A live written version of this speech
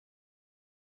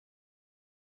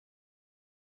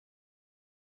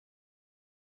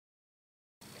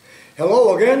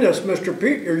Hello again, it's Mr.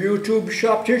 Pete, your YouTube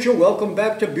shop teacher. Welcome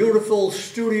back to beautiful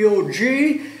Studio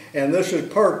G, and this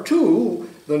is part 2.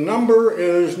 The number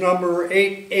is number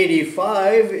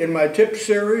 885 in my tip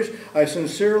series. I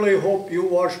sincerely hope you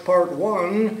watched part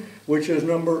 1, which is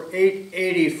number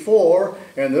 884,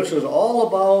 and this is all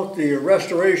about the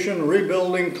restoration,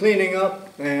 rebuilding, cleaning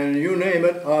up, and you name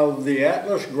it, of the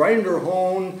Atlas Grinder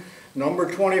Hone number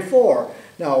 24.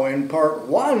 Now in part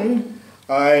 1,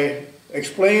 I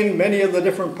explained many of the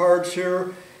different parts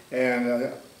here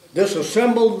and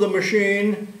disassembled the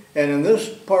machine, and in this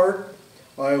part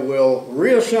I will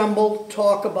reassemble,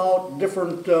 talk about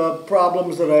different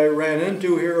problems that I ran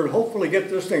into here, and hopefully get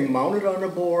this thing mounted on the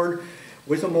board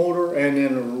with a motor and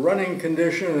in running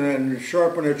condition, and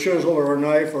sharpen a chisel or a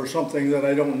knife or something that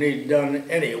I don't need done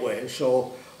anyway.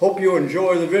 So hope you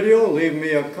enjoy the video. Leave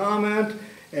me a comment.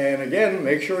 And again,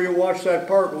 make sure you watch that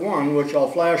part 1, which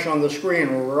I'll flash on the screen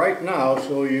right now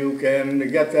so you can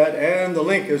get that, and the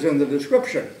link is in the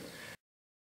description.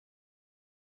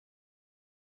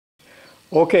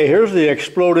 Okay, here's the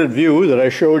exploded view that I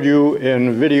showed you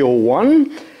in video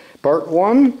 1, part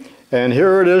 1, and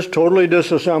here it is totally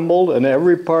disassembled, and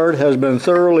every part has been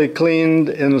thoroughly cleaned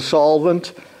in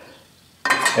solvent,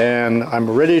 and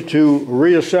I'm ready to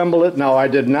reassemble it. Now, I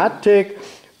did not take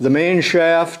the main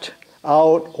shaft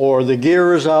out or the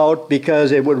gears out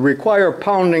because it would require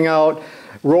pounding out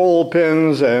roll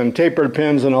pins and tapered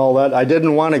pins and all that. I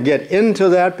didn't want to get into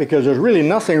that because there's really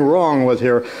nothing wrong with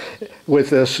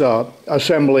this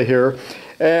assembly here.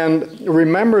 And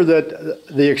remember that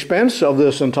the expense of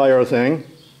this entire thing,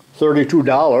 $32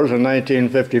 in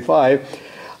 1955,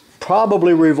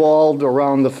 probably revolved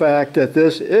around the fact that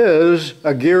this is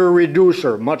a gear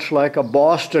reducer, much like a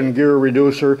Boston gear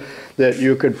reducer that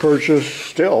you could purchase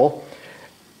still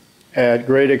at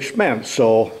great expense.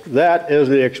 So that is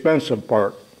the expensive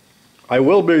part. I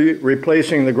will be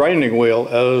replacing the grinding wheel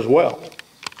as well.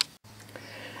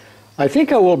 I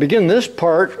think I will begin this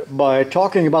part by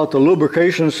talking about the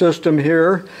lubrication system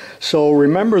here. So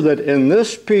remember that in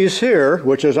this piece here,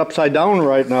 which is upside down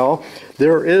right now,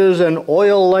 there is an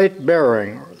oil light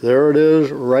bearing. There it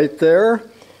is right there,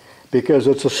 because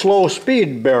it's a slow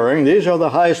speed bearing. These are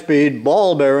the high speed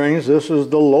ball bearings. This is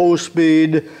the low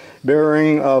speed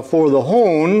bearing for the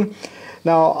hone.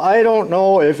 Now, I don't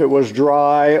know if it was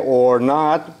dry or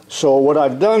not, so what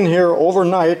I've done here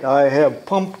overnight, I have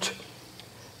pumped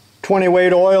 20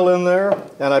 weight oil in there,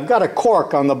 and I've got a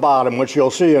cork on the bottom, which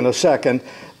you'll see in a second.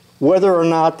 Whether or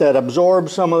not that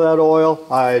absorbs some of that oil,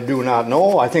 I do not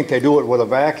know. I think they do it with a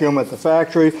vacuum at the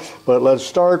factory, but let's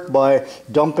start by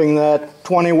dumping that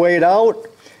 20 weight out,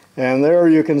 and there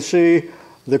you can see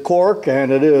the cork,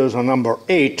 and it is a number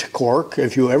 8 cork.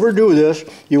 If you ever do this,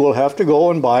 you will have to go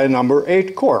and buy a number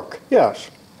 8 cork. Yes,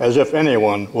 as if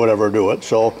anyone would ever do it.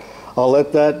 So I'll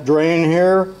let that drain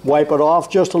here, wipe it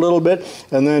off just a little bit,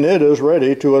 and then it is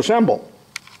ready to assemble.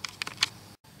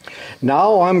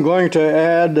 Now I'm going to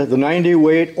add the 90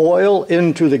 weight oil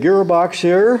into the gearbox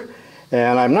here,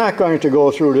 and I'm not going to go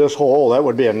through this hole. That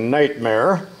would be a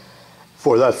nightmare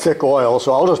for that thick oil,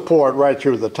 so I'll just pour it right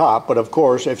through the top. But of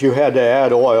course, if you had to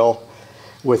add oil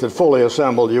with it fully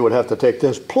assembled, you would have to take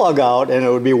this plug out, and it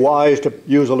would be wise to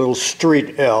use a little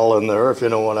street L in there, if you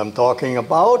know what I'm talking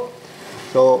about.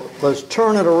 So let's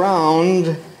turn it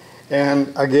around,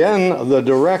 and again, the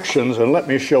directions, and let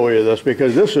me show you this,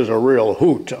 because this is a real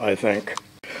hoot, I think.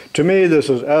 To me, this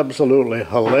is absolutely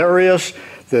hilarious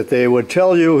that they would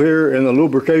tell you here in the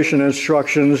lubrication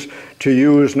instructions to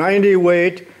use 90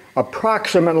 weight,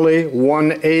 approximately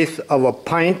 1/8 of a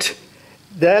pint.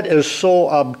 That is so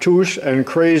obtuse and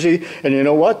crazy. And you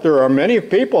know what? There are many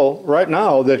people right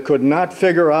now that could not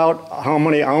figure out how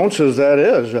many ounces that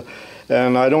is.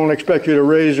 And I don't expect you to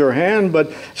raise your hand,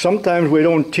 but sometimes we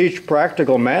don't teach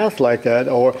practical math like that,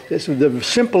 or it's the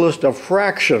simplest of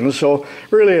fractions. So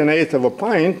really 1/8 of a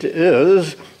pint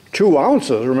is 2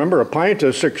 ounces. Remember, a pint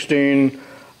is 16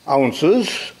 ounces.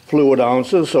 Fluid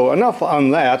ounces, so enough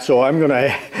on that. So I'm going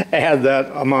to add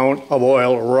that amount of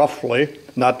oil roughly,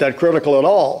 not that critical at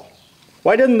all.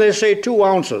 Why didn't they say 2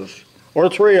 ounces or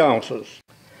 3 ounces?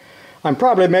 I'm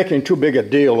probably making too big a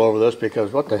deal over this,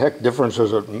 because what the heck difference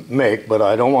does it make, but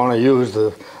I don't want to use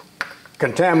the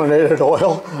contaminated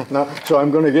oil. So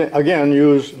I'm going to again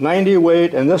use 90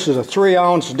 weight, and this is a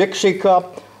 3-ounce Dixie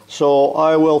cup, so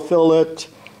I will fill it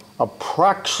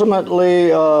approximately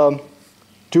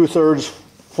 2/3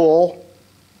 full.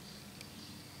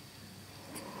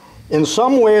 In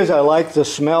some ways I like the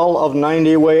smell of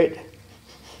 90 weight,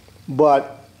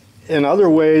 but in other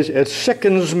ways it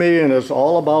sickens me, and it's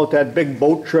all about that big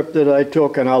boat trip that I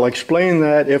took, and I'll explain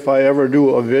that if I ever do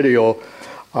a video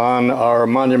on our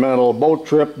monumental boat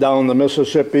trip down the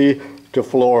Mississippi to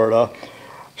Florida.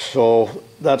 So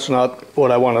that's not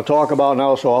what I want to talk about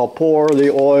now, so I'll pour the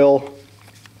oil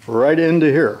right into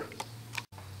here.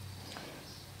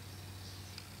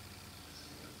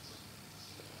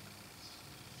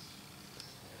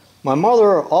 My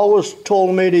mother always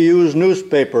told me to use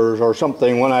newspapers or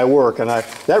something when I work, and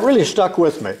that really stuck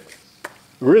with me. It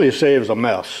really saves a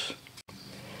mess.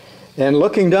 And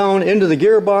looking down into the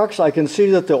gearbox, I can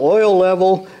see that the oil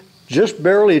level just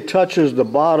barely touches the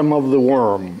bottom of the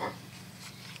worm.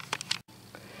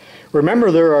 Remember,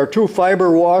 there are two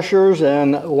fiber washers,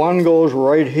 and one goes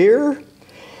right here.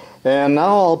 And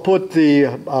now I'll put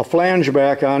the flange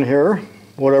back on here,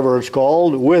 whatever it's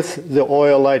called, with the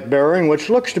oil light bearing, which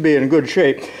looks to be in good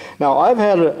shape. Now, I've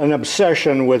had an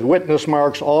obsession with witness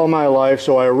marks all my life,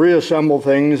 so I reassemble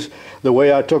things the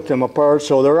way I took them apart.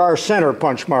 So there are center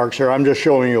punch marks here. I'm just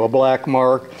showing you a black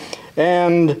mark,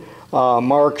 and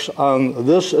marks on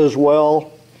this as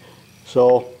well.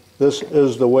 So this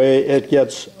is the way it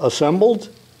gets assembled.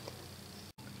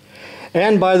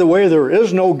 And by the way, there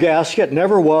is no gasket,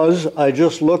 never was. I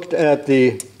just looked at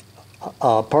the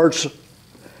parts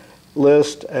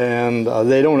list, and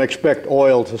they don't expect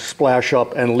oil to splash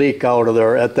up and leak out of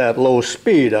there at that low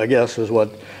speed, I guess is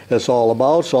what it's all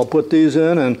about. So I'll put these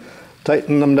in and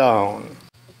tighten them down.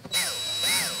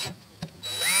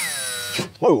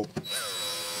 Whoa.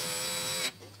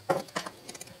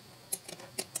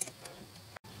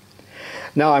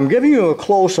 Now I'm giving you a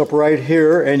close-up right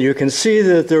here, and you can see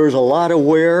that there's a lot of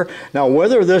wear. Now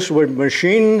whether this would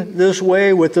machine this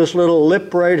way with this little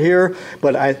lip right here,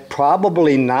 but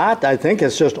probably not. I think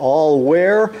it's just all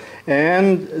wear,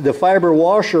 and the fiber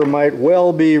washer might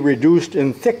well be reduced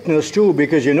in thickness too,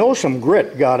 because you know some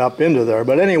grit got up into there.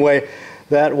 But anyway,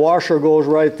 that washer goes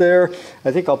right there.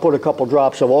 I think I'll put a couple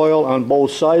drops of oil on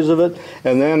both sides of it,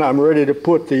 and then I'm ready to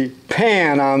put the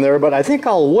pan on there, but I think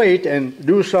I'll wait and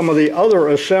do some of the other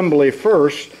assembly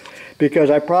first, because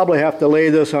I probably have to lay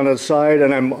this on its side,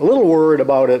 and I'm a little worried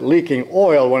about it leaking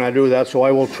oil when I do that, so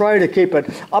I will try to keep it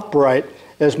upright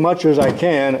as much as I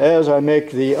can as I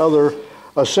make the other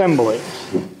assembly.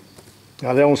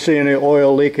 I don't see any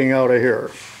oil leaking out of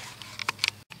here.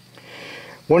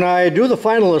 When I do the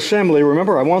final assembly,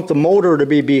 remember, I want the motor to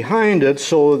be behind it,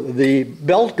 so the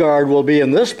belt guard will be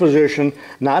in this position,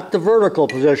 not the vertical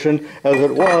position as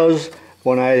it was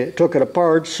when I took it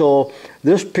apart. So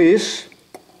this piece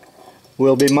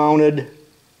will be mounted,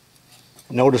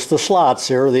 notice the slots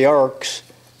here, the arcs,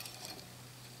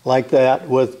 like that,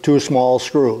 with two small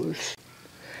screws.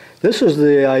 This is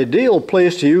the ideal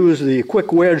place to use the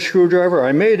quick wedge screwdriver.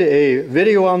 I made a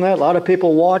video on that. A lot of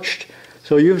people watched.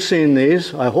 So you've seen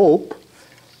these, I hope.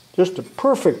 Just a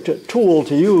perfect tool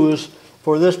to use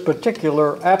for this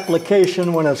particular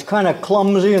application when it's kind of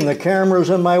clumsy and the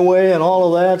camera's in my way and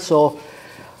all of that. So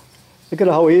look at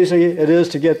how easy it is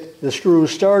to get the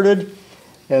screws started.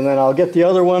 And then I'll get the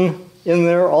other one in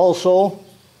there also,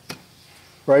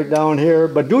 right down here.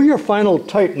 But do your final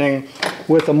tightening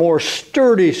with a more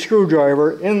sturdy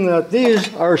screwdriver, in that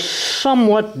these are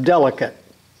somewhat delicate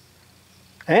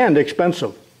and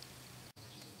expensive.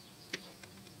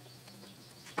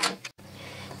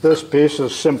 This piece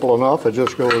is simple enough. It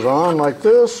just goes on like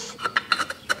this.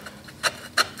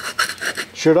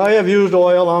 Should I have used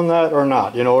oil on that or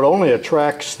not? You know, it only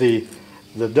attracts the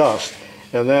dust.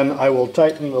 And then I will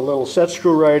tighten the little set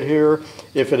screw right here.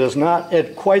 If it is not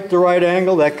at quite the right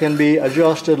angle, that can be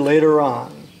adjusted later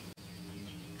on.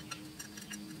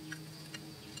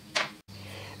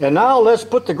 And now let's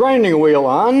put the grinding wheel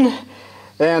on.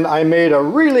 And I made a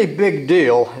really big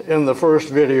deal in the first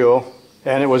video,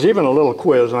 and it was even a little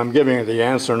quiz, and I'm giving you the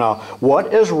answer now.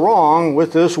 What is wrong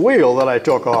with this wheel that I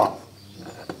took off?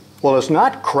 Well, it's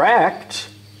not cracked.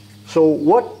 So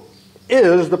what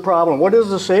is the problem? What is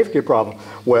the safety problem?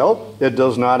 Well, it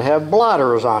does not have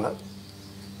blotters on it.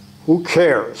 Who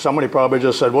cares? Somebody probably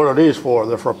just said, what are these for?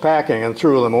 They're for packing, and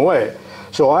threw them away.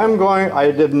 So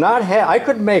I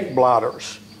could make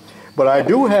blotters, but I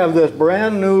do have this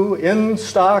brand new in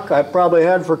stock. I probably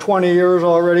had for 20 years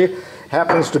already.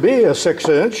 Happens to be a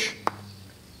 6-inch,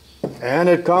 and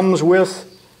it comes with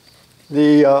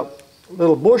the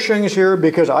little bushings here,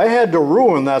 because I had to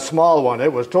ruin that small one.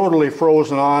 It was totally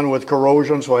frozen on with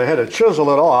corrosion, so I had to chisel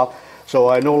it off, so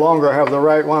I no longer have the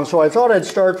right one. So I thought I'd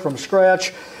start from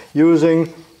scratch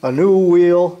using a new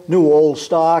wheel, new old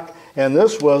stock, and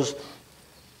this was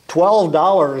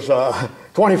 $12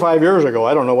 25 years ago.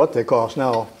 I don't know what they cost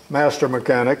now, Master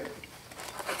Mechanic.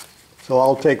 So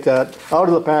I'll take that out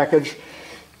of the package,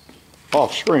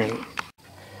 off screen.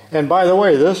 And by the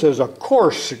way, this is a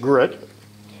coarse grit.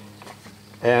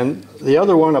 and the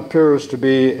other one appears to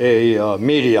be a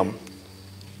medium.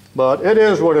 But it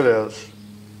is what it is.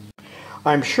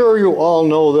 I'm sure you all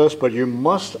know this, but you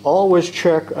must always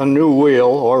check a new wheel,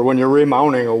 or when you're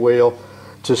remounting a wheel,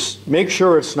 to make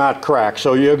sure it's not cracked.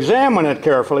 So you examine it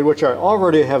carefully, which I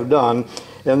already have done,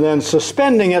 and then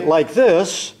suspending it like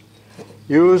this,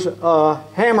 use a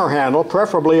hammer handle,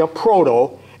 preferably a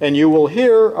proto, and you will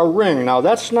hear a ring. Now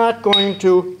that's not going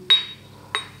to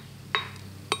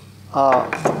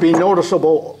be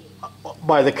noticeable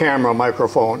by the camera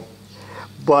microphone,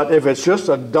 but if it's just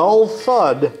a dull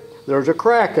thud, there's a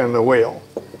crack in the wheel.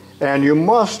 And you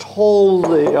must hold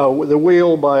the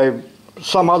wheel by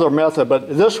some other method,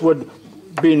 but this would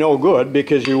be no good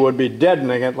because you would be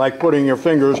deadening it like putting your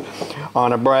fingers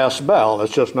on a brass bell.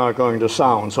 It's just not going to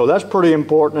sound. So that's pretty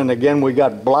important. And again, we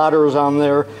got blotters on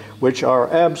there, which are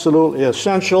absolutely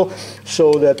essential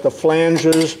so that the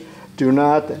flanges do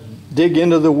not dig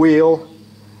into the wheel.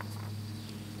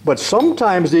 But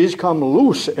sometimes these come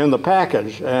loose in the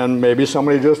package, and maybe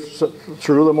somebody just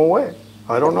threw them away.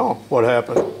 I don't know what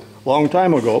happened. Long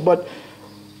time ago, but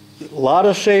a lot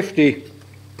of safety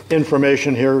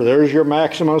information here. There's your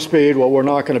maximum speed. Well, we're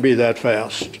not going to be that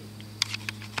fast.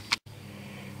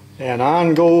 And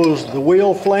on goes the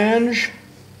wheel flange,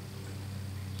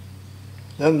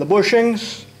 then the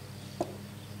bushings,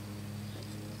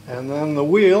 and then the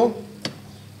wheel.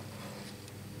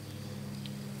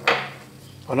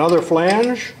 Another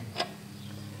flange,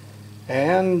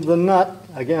 and the nut,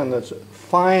 again, that's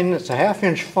fine, it's a 1/2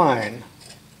 inch fine.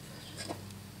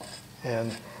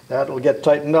 And that'll get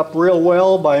tightened up real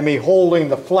well by me holding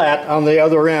the flat on the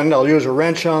other end. I'll use a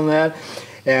wrench on that.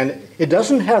 And it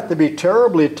doesn't have to be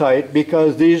terribly tight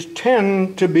because these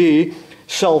tend to be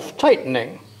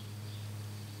self-tightening.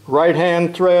 Right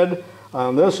hand thread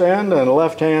on this end and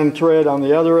left hand thread on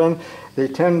the other end, they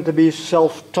tend to be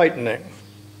self-tightening.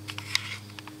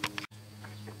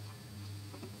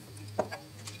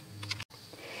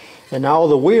 And now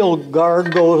the wheel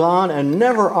guard goes on, and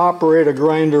never operate a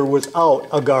grinder without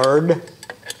a guard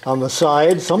on the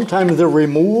side. Sometimes they're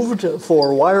removed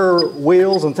for wire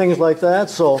wheels and things like that.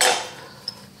 So,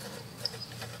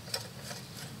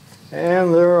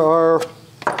 and there are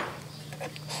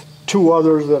 2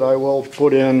 others that I will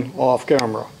put in off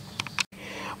camera.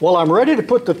 Well, I'm ready to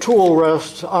put the tool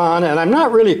rest on, and I'm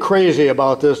not really crazy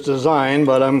about this design,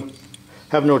 but I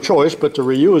have no choice but to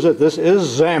reuse it. This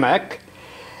is Zamak.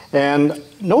 And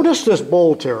notice this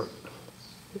bolt here.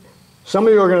 Some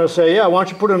of you are going to say, yeah, why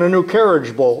don't you put in a new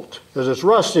carriage bolt, because it's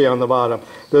rusty on the bottom.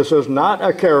 This is not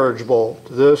a carriage bolt.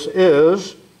 This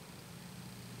is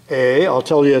I'll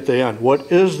tell you at the end.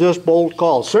 What is this bolt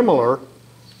called? Similar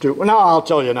to, no, I'll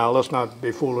tell you now, let's not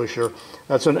be foolish here.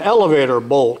 That's an elevator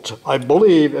bolt, I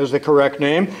believe is the correct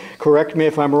name. Correct me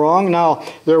if I'm wrong. Now,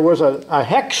 there was a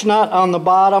hex nut on the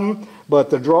bottom, but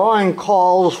the drawing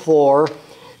calls for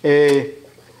a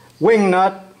wing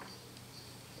nut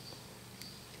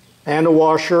and a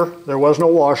washer. There was no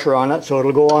washer on it, so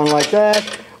it'll go on like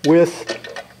that with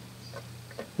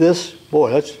this.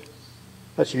 Boy,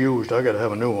 that's used. I gotta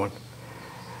have a new one.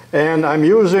 And I'm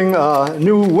using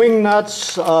new wing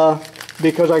nuts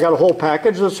because I got a whole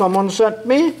package that someone sent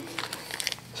me.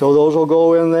 So those will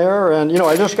go in there. And you know,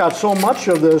 I just got so much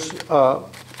of this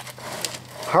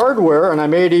hardware, and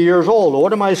I'm 80 years old.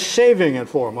 What am I saving it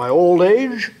for? My old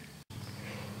age?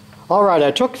 All right, I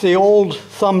took the old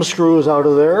thumb screws out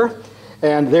of there,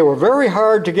 and they were very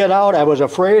hard to get out. I was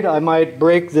afraid I might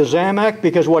break the Zamak,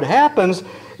 because what happens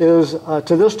is,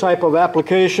 to this type of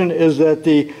application, is that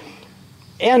the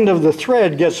end of the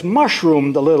thread gets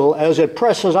mushroomed a little as it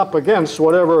presses up against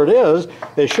whatever it is.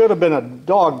 They should have been a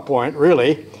dog point,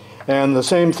 really. And the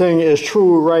same thing is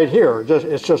true right here.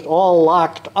 It's just all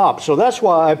locked up. So that's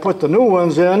why I put the new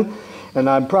ones in, and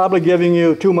I'm probably giving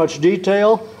you too much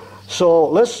detail. So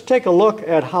let's take a look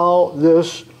at how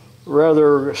this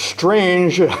rather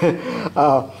strange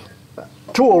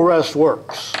tool rest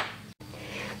works.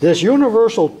 This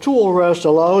universal tool rest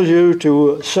allows you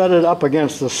to set it up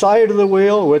against the side of the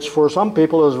wheel, which for some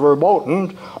people is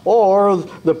verboten, or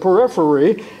the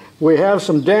periphery. We have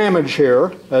some damage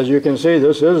here. As you can see,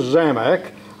 this is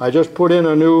Zamak. I just put in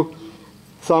a new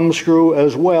thumb screw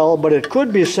as well, but it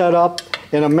could be set up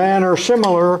in a manner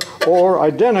similar or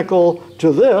identical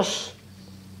to this.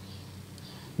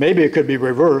 Maybe it could be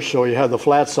reversed, so you have the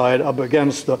flat side up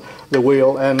against the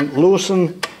wheel, and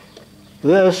loosen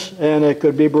this, and it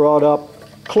could be brought up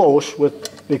close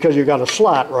because you got a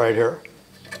slot right here.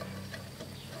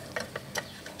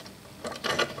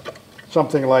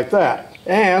 Something like that.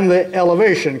 And the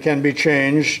elevation can be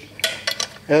changed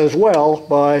as well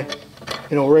by,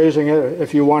 you know, raising it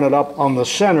if you want it up on the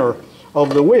center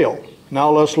of the wheel. Now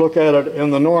let's look at it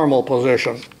in the normal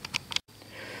position.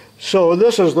 So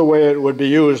this is the way it would be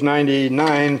used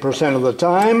 99% of the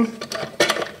time.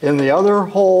 In the other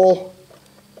hole,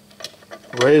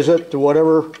 raise it to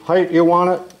whatever height you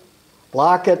want it,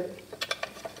 lock it,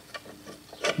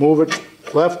 move it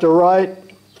left or right,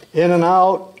 in and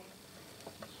out.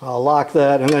 I'll lock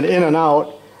that, and then in and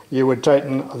out, you would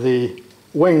tighten the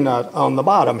wing nut on the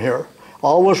bottom here.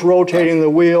 Always rotating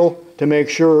the wheel to make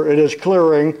sure it is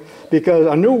clearing, because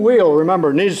a new wheel,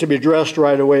 remember, needs to be dressed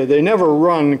right away. They never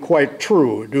run quite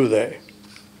true, do they?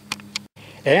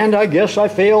 And I guess I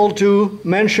failed to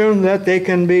mention that they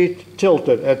can be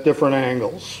tilted at different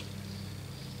angles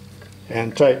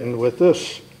and tightened with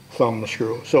this thumb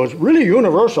screw. So it's really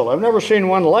universal. I've never seen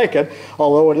one like it,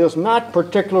 although it is not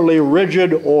particularly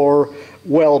rigid or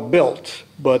well built,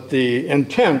 but the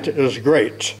intent is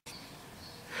great.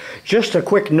 Just a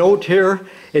quick note here,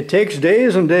 it takes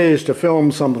days and days to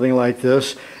film something like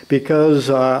this because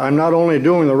I'm not only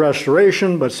doing the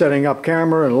restoration but setting up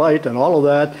camera and light and all of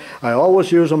that. I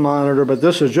always use a monitor, but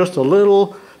this is just a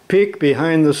little peek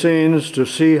behind the scenes to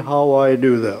see how I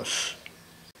do this.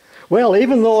 Well,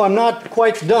 even though I'm not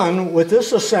quite done with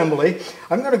this assembly,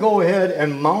 I'm going to go ahead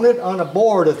and mount it on a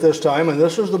board at this time, and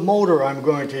this is the motor I'm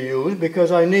going to use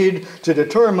because I need to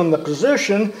determine the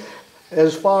position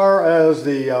as far as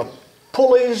the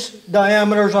pulleys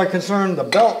diameters are concerned, the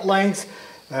belt length,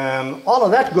 and all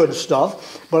of that good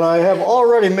stuff. But I have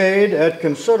already made, at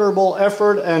considerable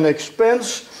effort and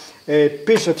expense, a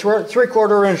piece of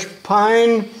 3/4 inch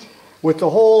pine with the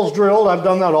holes drilled. I've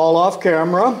done that all off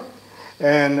camera.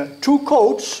 And 2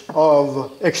 coats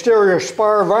of exterior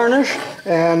spar varnish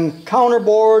and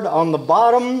counterboard on the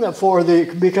bottom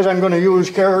because I'm going to use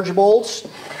carriage bolts.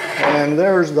 And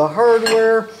there's the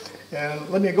hardware. And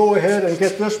let me go ahead and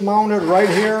get this mounted right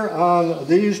here on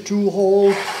these 2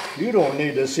 holes. You don't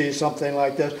need to see something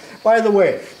like this. By the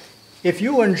way, if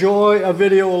you enjoy a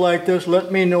video like this,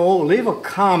 let me know. Leave a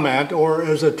comment, or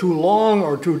is it too long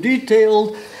or too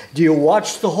detailed? Do you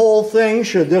watch the whole thing?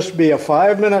 Should this be a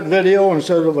 5-minute video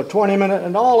instead of a 20-minute?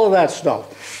 And all of that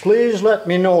stuff. Please let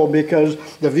me know, because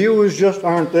the views just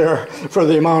aren't there for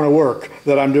the amount of work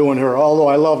that I'm doing here, although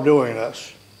I love doing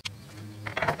this.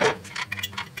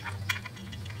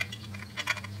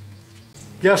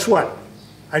 Guess what?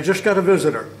 I just got a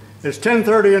visitor. It's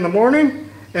 10:30 in the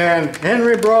morning, and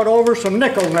Henry brought over some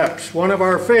nickel nips, one of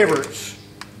our favorites.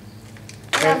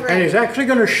 And he's actually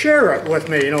going to share it with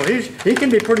me. You know, he can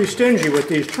be pretty stingy with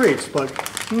these treats, but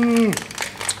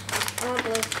Oh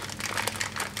boy.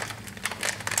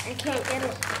 I can't get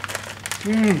it.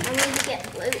 I need to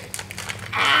get blue.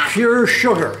 Pure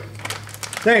sugar.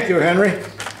 Thank you, Henry.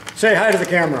 Say hi to the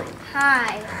camera.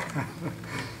 Hi.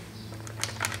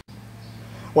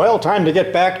 Well, time to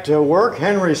get back to work.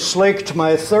 Henry slaked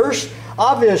my thirst.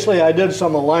 Obviously, I did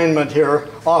some alignment here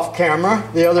off camera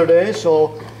the other day,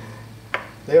 so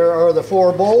there are the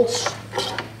 4 bolts,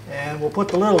 and we'll put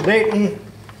the little Dayton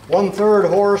 1/3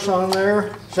 horse on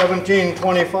there,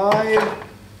 1725,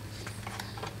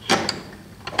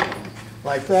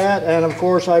 like that. And of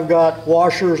course I've got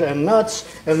washers and nuts,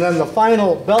 and then the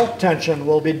final belt tension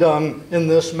will be done in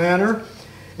this manner.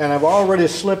 And I've already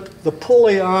slipped the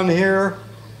pulley on here.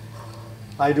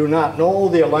 I do not know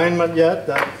the alignment yet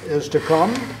that is to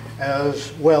come,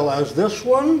 as well as this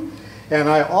one. And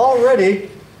I already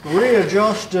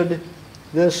readjusted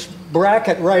this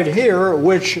bracket right here,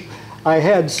 which I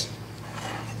had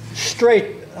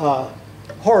straight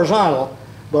horizontal,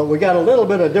 but we got a little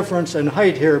bit of difference in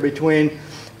height here between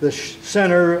the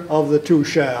center of the 2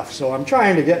 shafts. So I'm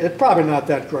trying to get, it's probably not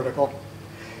that critical.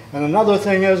 And another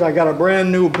thing is, I got a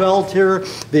brand new belt here.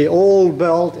 The old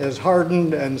belt is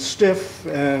hardened and stiff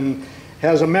and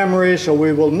has a memory, so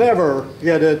we will never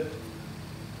get it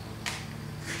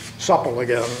supple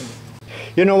again.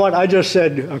 You know what, I just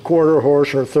said a 1/4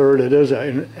 horse or 1/3. It is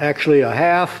actually a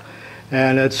 1/2,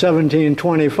 and at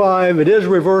 1725 it is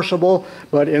reversible,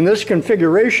 but in this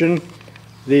configuration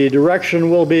the direction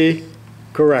will be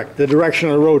correct. The direction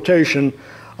of rotation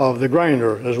of the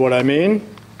grinder is what I mean.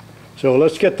 So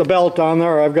let's get the belt on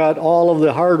there. I've got all of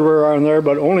the hardware on there,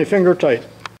 but only finger tight.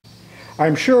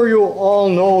 I'm sure you all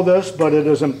know this, but it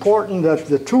is important that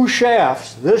the 2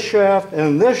 shafts, this shaft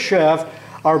and this shaft,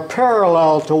 are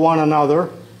parallel to one another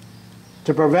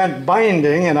to prevent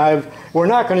binding. And we're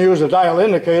not going to use a dial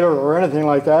indicator or anything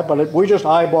like that, but we just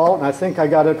eyeball it, and I think I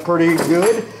got it pretty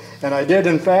good. And I did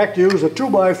in fact use a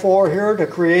 2x4 here to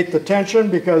create the tension,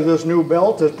 because this new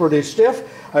belt is pretty stiff.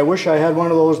 I wish I had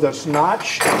one of those that's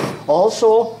notched.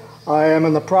 Also, I am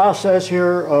in the process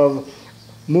here of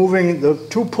moving the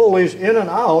two pulleys in and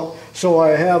out so I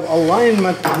have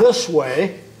alignment this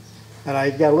way. And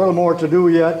I got a little more to do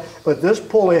yet, but this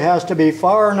pulley has to be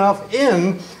far enough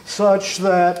in such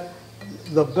that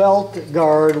the belt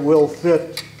guard will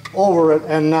fit over it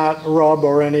and not rub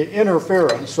or any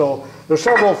interference. So there's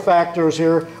several factors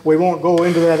here. We won't go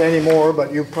into that anymore,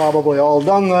 but you've probably all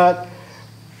done that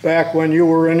back when you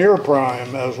were in your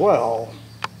prime as well.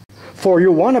 For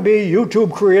you wannabe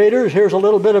YouTube creators, here's a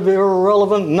little bit of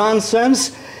irrelevant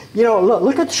nonsense. You know,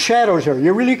 look at the shadows here.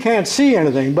 You really can't see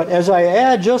anything, but as I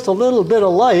add just a little bit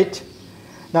of light,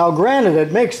 now granted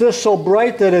it makes this so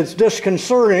bright that it's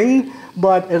disconcerting,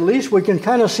 but at least we can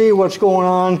kind of see what's going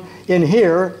on in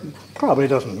here. Probably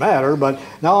doesn't matter, but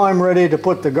now I'm ready to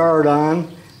put the guard on.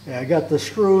 I got the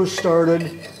screws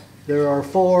started. There are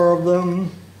 4 of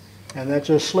them, and that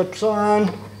just slips on.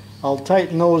 I'll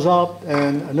tighten those up,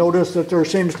 and notice that there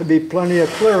seems to be plenty of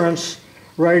clearance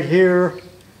right here.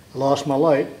 I lost my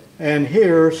light. And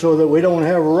here, so that we don't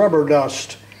have rubber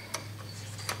dust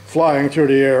flying through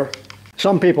the air.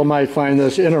 Some people might find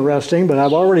this interesting, but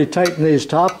I've already tightened these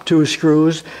top 2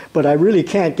 screws, but I really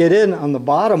can't get in on the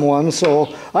bottom one,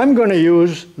 so I'm going to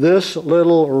use this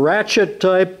little ratchet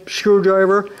type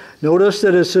screwdriver. Notice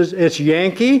that it says it's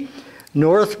Yankee,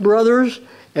 North Brothers,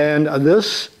 and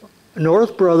this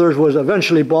North Brothers was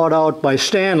eventually bought out by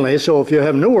Stanley, so if you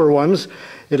have newer ones,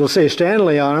 it'll say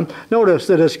Stanley on them. Notice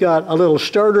that it's got a little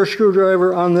starter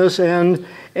screwdriver on this end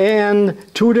and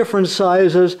 2 different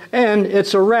sizes, and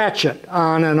it's a ratchet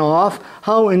on and off.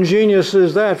 How ingenious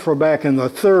is that for back in the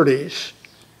 30s?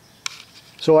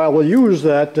 So I will use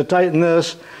that to tighten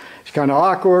this. It's kind of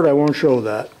awkward, I won't show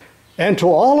that. And to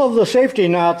all of the safety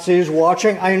Nazis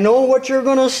watching, I know what you're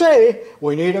going to say.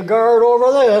 We need a guard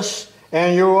over this.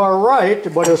 And you are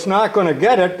right, but it's not going to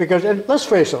get it because, and let's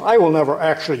face it, I will never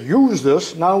actually use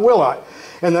this, now will I?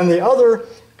 And then the other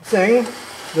thing,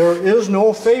 there is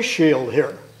no face shield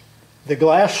here. The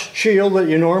glass shield that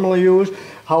you normally use.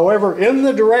 However, in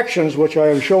the directions, which I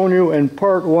have shown you in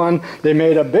part 1, they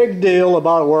made a big deal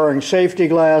about wearing safety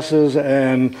glasses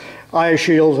and eye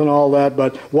shields and all that,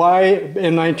 but why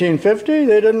in 1950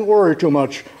 they didn't worry too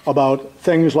much about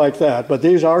things like that. But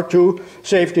these are 2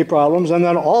 safety problems, and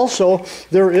then also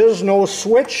there is no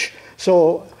switch,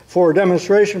 so for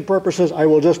demonstration purposes I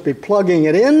will just be plugging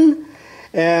it in,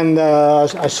 and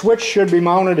a switch should be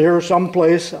mounted here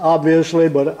someplace obviously,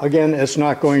 but again it's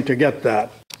not going to get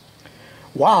that.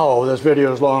 Wow, this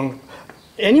video is long.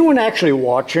 Anyone actually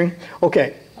watching?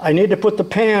 Okay, I need to put the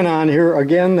pan on here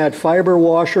again, that fiber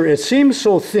washer. It seems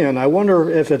so thin. I wonder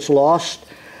if it's lost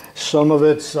some of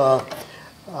its, and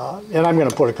I'm going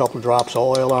to put a couple drops of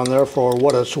oil on there for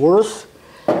what it's worth.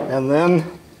 And then,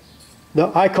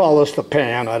 I call this the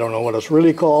pan. I don't know what it's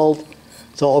really called.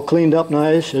 It's all cleaned up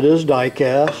nice. It is die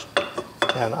cast.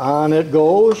 And on it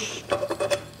goes,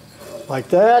 like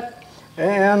that.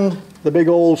 And the big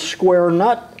old square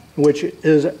nut, which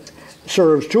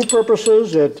serves 2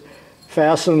 purposes. It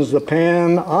fastens the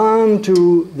pan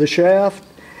onto the shaft,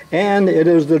 and it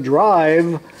is the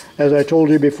drive, as I told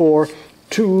you before,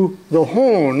 to the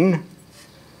hone,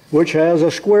 which has a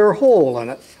square hole in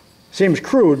it. Seems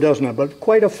crude, doesn't it, but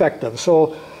quite effective.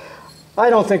 So I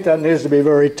don't think that needs to be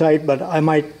very tight, but I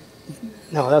might,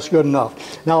 no, that's good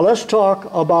enough. Now let's talk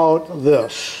about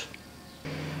this.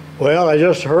 Well, I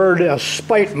just heard a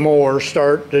spite mower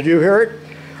start. Did you hear it?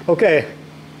 Okay,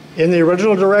 in the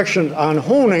original directions on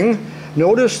honing,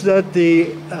 notice that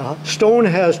the stone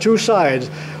has 2 sides.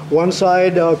 One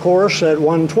side, coarse at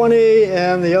 120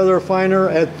 and the other finer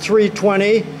at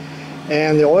 320.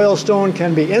 And the oil stone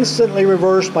can be instantly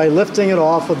reversed by lifting it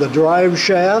off of the drive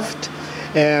shaft.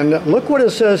 And look what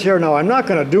it says here now. I'm not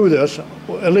going to do this,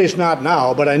 at least not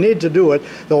now, but I need to do it.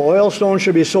 The oil stone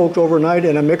should be soaked overnight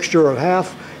in a mixture of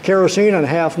half kerosene and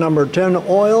half number 10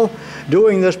 oil.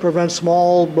 Doing this prevents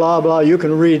small blah blah. You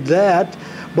can read that.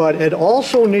 But it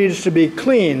also needs to be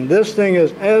cleaned. This thing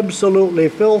is absolutely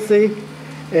filthy,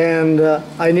 and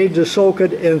I need to soak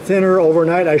it in thinner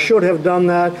overnight. I should have done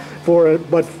that,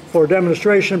 but for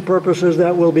demonstration purposes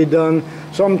that will be done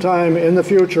sometime in the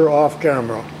future off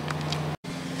camera.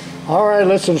 All right,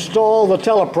 let's install the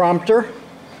teleprompter.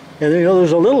 And you know,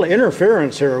 there's a little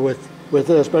interference here with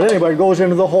this, but anyway, it goes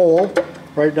into the hole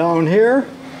right down here,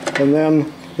 and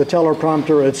then the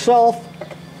teleprompter itself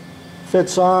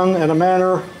fits on in a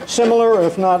manner similar,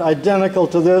 if not identical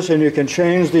to this, and you can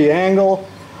change the angle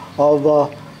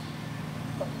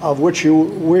of which you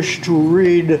wish to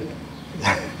read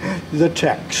the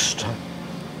text.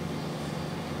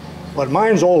 But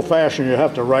mine's old-fashioned, you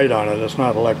have to write on it, it's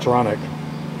not electronic.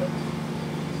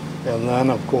 And then,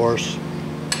 of course,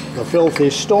 the filthy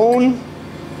stone.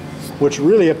 which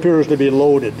really appears to be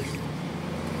loaded.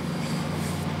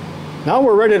 Now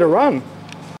we're ready to run.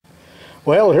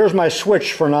 Well, here's my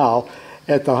switch for now.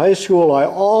 At the high school, I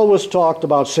always talked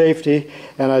about safety,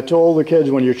 and I told the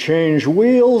kids when you change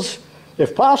wheels,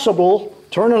 if possible,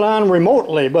 turn it on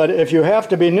remotely, but if you have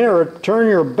to be near it, turn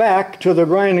your back to the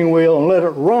grinding wheel and let it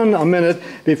run a minute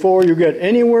before you get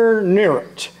anywhere near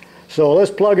it. So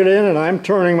let's plug it in, and I'm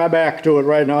turning my back to it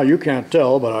right now. You can't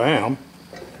tell, but I am.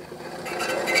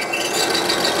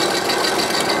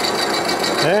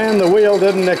 And the wheel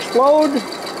didn't explode,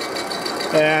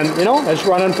 and you know, it's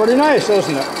running pretty nice,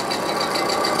 isn't it?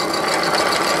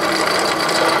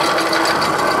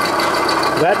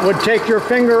 That would take your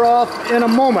finger off in a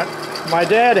moment. My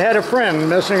dad had a friend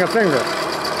missing a finger.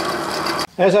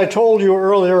 As I told you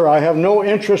earlier, I have no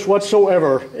interest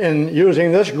whatsoever in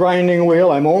using this grinding wheel.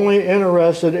 I'm only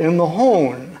interested in the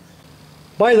hone.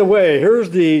 By the way, here's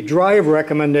the drive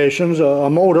recommendations. A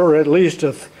motor at least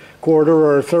a quarter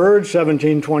or a third,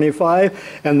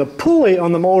 1725, and the pulley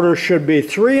on the motor should be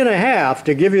 3.5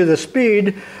 to give you the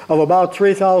speed of about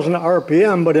 3,000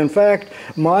 RPM, but in fact,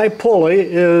 my pulley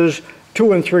is 2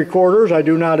 3/4. I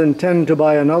do not intend to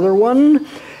buy another one,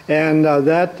 and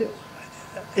that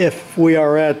if we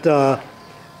are at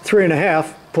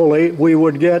 3.5 pulley, we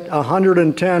would get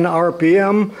 110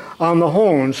 RPM on the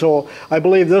hone. So I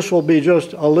believe this will be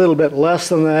just a little bit less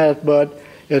than that, but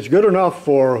it's good enough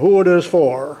for who it is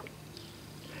for.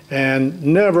 And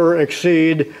never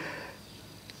exceed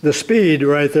the speed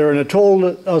right there, and it told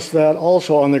us that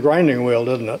also on the grinding wheel,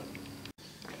 didn't it?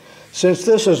 Since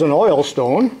this is an oil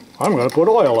stone, I'm going to put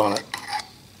oil on it.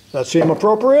 Does that seem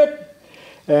appropriate?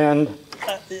 And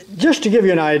just to give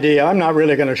you an idea, I'm not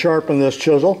really going to sharpen this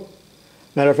chisel.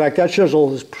 Matter of fact, that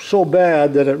chisel is so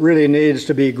bad that it really needs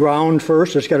to be ground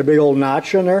first. It's got a big old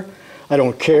notch in there. I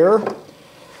don't care.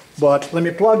 But let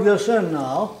me plug this in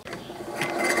now.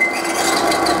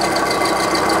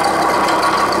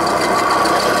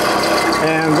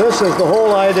 And this is the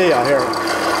whole idea here.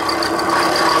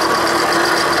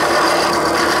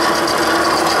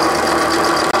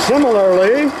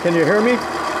 Similarly, can you hear me?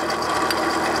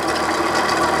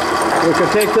 We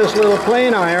could take this little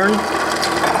plane iron,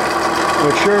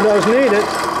 which sure does need it.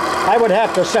 I would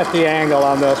have to set the angle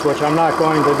on this, which I'm not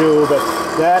going to do, but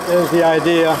that is the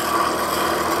idea.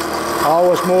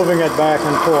 Always moving it back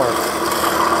and forth.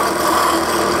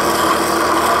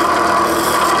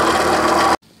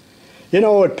 You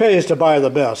know, it pays to buy the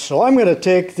best, so I'm going to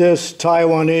take this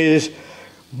Taiwanese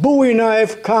Bowie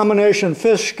knife combination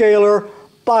fish scaler,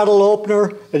 bottle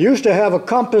opener. It used to have a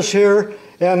compass here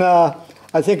and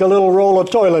I think a little roll of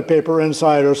toilet paper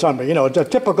inside or something. You know, it's a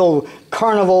typical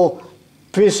carnival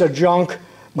piece of junk,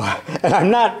 and I'm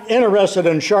not interested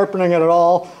in sharpening it at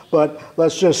all, but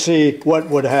let's just see what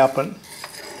would happen.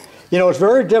 You know, it's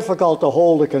very difficult to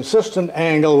hold a consistent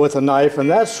angle with a knife,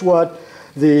 and that's what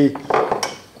the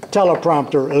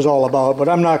teleprompter is all about, but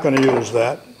I'm not going to use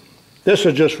that. This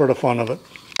is just for the fun of it.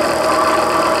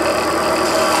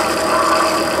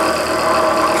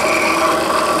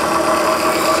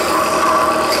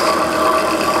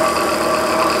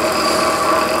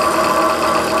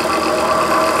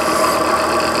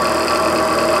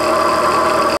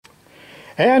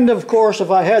 And of course, if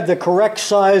I had the correct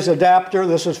size adapter,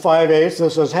 this is 5/8,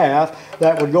 this is half,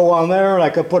 that would go on there, and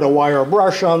I could put a wire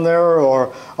brush on there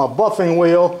or a buffing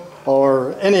wheel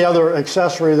or any other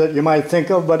accessory that you might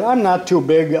think of, but I'm not too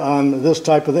big on this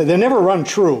type of thing. They never run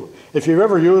true. If you've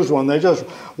ever used one, they just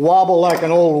wobble like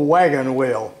an old wagon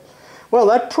wheel. Well,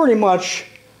 that pretty much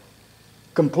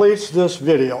completes this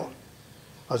video.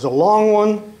 It's a long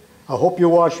one. I hope you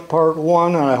watched part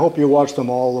 1, and I hope you watched them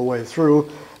all the way through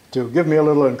to give me a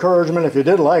little encouragement. If you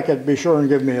did like it, be sure and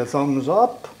give me a thumbs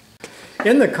up.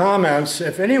 In the comments,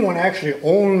 if anyone actually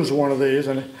owns one of these,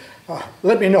 and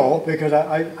let me know, because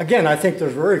I think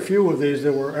there's very few of these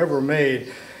that were ever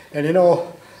made. And you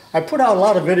know, I put out a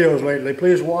lot of videos lately,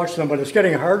 please watch them, but it's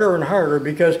getting harder and harder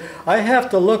because I have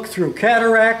to look through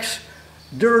cataracts,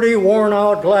 dirty, worn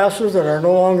out glasses that are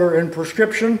no longer in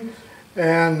prescription,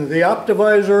 and the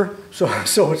Optivisor,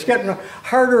 so it's getting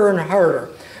harder and harder.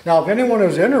 Now, if anyone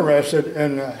is interested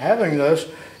in having this,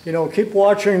 you know, keep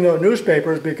watching the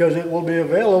newspapers because it will be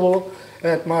available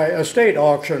at my estate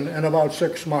auction in about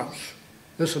 6 months.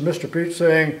 This is Mr. Pete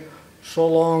saying so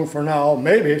long for now,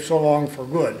 maybe so long for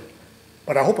good.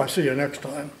 But I hope I see you next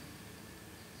time.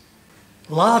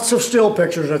 Lots of still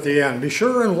pictures at the end. Be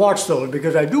sure and watch those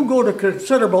because I do go to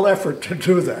considerable effort to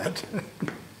do that.